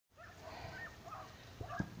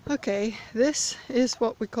Okay, this is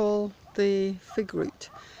what we call the fig root.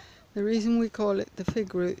 The reason we call it the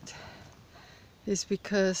fig root is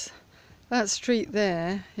because that street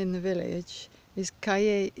there in the village is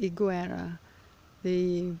Calle Higuera,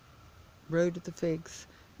 the road of the figs,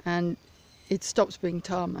 and it stops being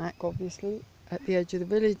tarmac obviously at the edge of the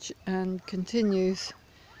village and continues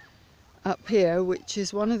up here, which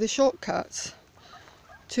is one of the shortcuts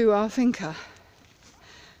to our finca,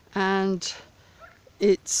 and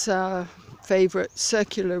it's a favourite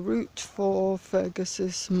circular route for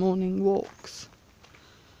Fergus's morning walks.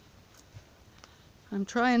 I'm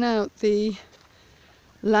trying out the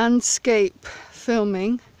landscape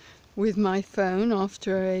filming with my phone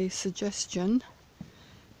after a suggestion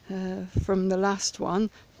from the last one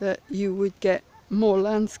that you would get more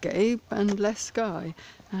landscape and less sky,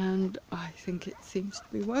 and I think it seems to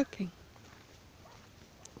be working.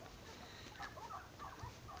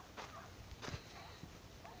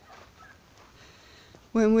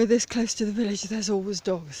 When we're this close to the village, there's always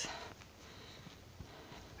dogs.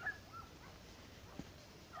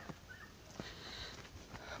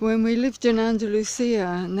 When we lived in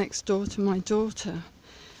Andalusia, next door to my daughter,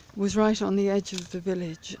 was right on the edge of the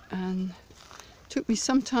village, and it took me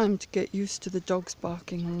some time to get used to the dogs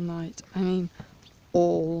barking all night. I mean,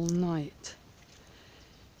 all night.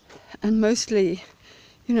 And mostly,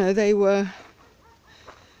 you know, they were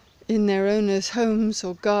in their owners' homes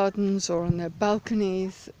or gardens or on their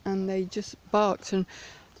balconies, and they just barked. And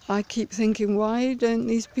I keep thinking, why don't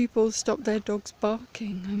these people stop their dogs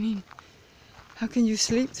barking? I mean, how can you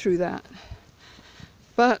sleep through that?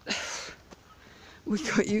 But we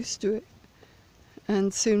got used to it,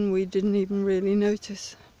 and soon we didn't even really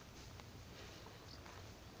notice.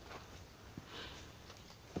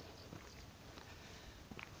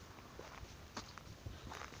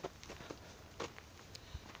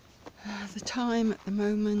 The time at the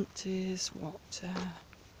moment is what,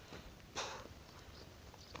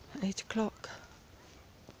 8 o'clock.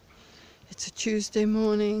 It's a Tuesday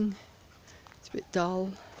morning. It's a bit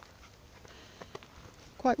dull,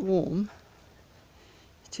 quite warm.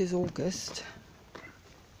 It is August.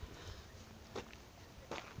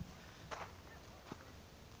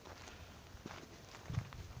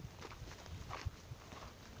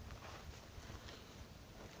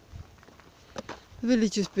 The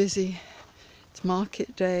village is busy. It's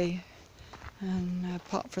market day, and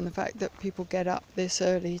apart from the fact that people get up this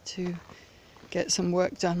early to get some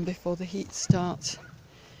work done before the heat starts,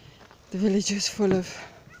 the village is full of,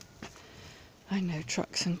 I know,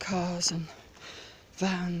 trucks and cars and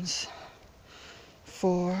vans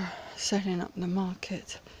for setting up the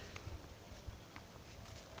market.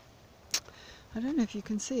 I don't know if you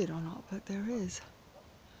can see it or not, but there is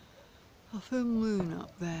a full moon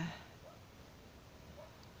up there.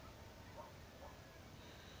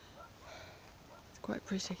 It's quite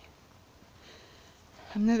pretty.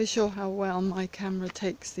 I'm never sure how well my camera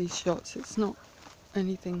takes these shots. It's not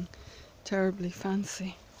anything terribly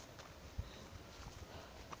fancy.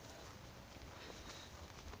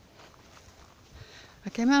 I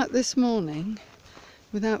came out this morning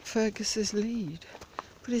without Fergus's lead.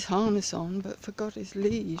 Put his harness on, but forgot his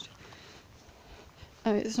lead.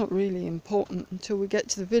 I mean, it's not really important until we get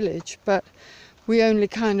to the village, but we only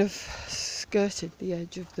kind of skirted the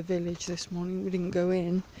edge of the village this morning. We didn't go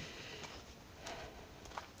in.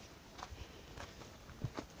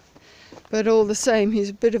 But all the same, he's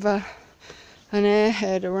a bit of an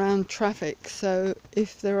airhead around traffic, so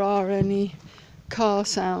if there are any car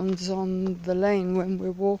sounds on the lane when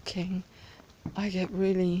we're walking, I get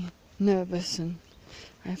really nervous and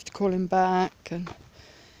I have to call him back, and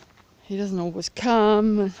he doesn't always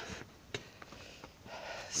come.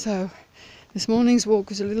 So this morning's walk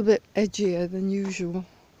was a little bit edgier than usual.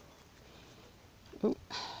 Oh,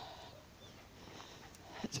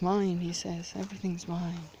 it's mine, he says. Everything's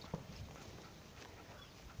mine.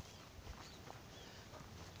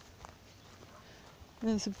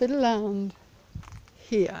 There's a bit of land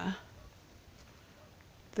here,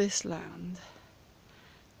 this land,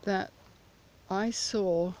 that I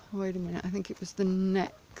saw, wait a minute, I think it was the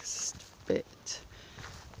next bit,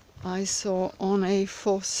 I saw on a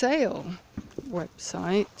for sale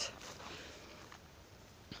website,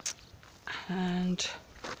 and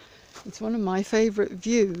it's one of my favourite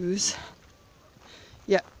views.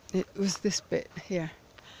 Yeah, it was this bit here.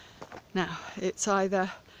 Now, it's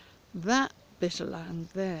either that bit of land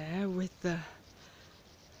there with the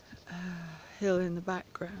hill in the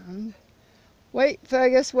background. Wait,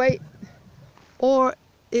 Fergus, wait! Or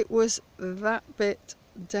it was that bit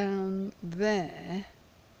down there,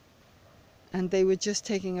 and they were just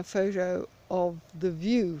taking a photo of the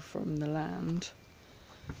view from the land.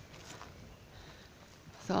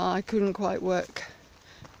 So I couldn't quite work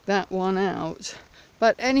that one out.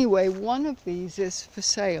 But anyway, one of these is for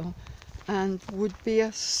sale and would be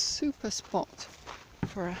a super spot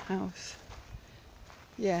for a house.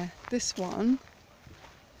 Yeah, this one,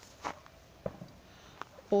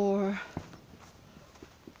 or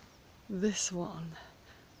this one.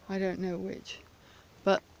 I don't know which,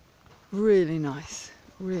 but really nice,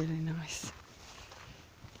 really nice.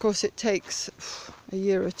 Of course, it takes a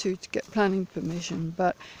year or two to get planning permission,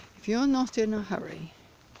 but if you're not in a hurry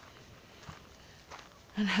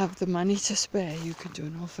and have the money to spare, you could do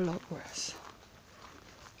an awful lot worse.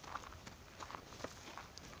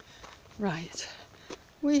 Right,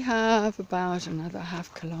 we have about another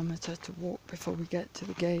half kilometre to walk before we get to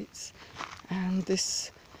the gates, and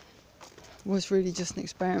this was really just an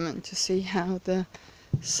experiment to see how the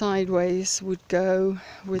sideways would go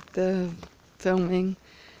with the filming.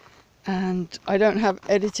 And I don't have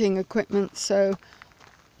editing equipment, so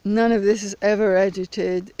none of this is ever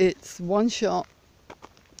edited. It's one shot,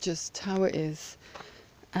 just how it is,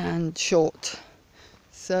 and short.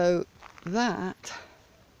 So that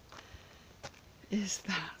is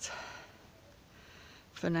that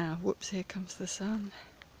for now. Whoops, here comes the sun.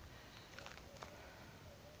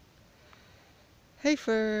 Hey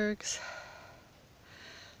Fergs.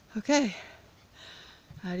 Okay,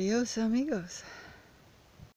 adios amigos.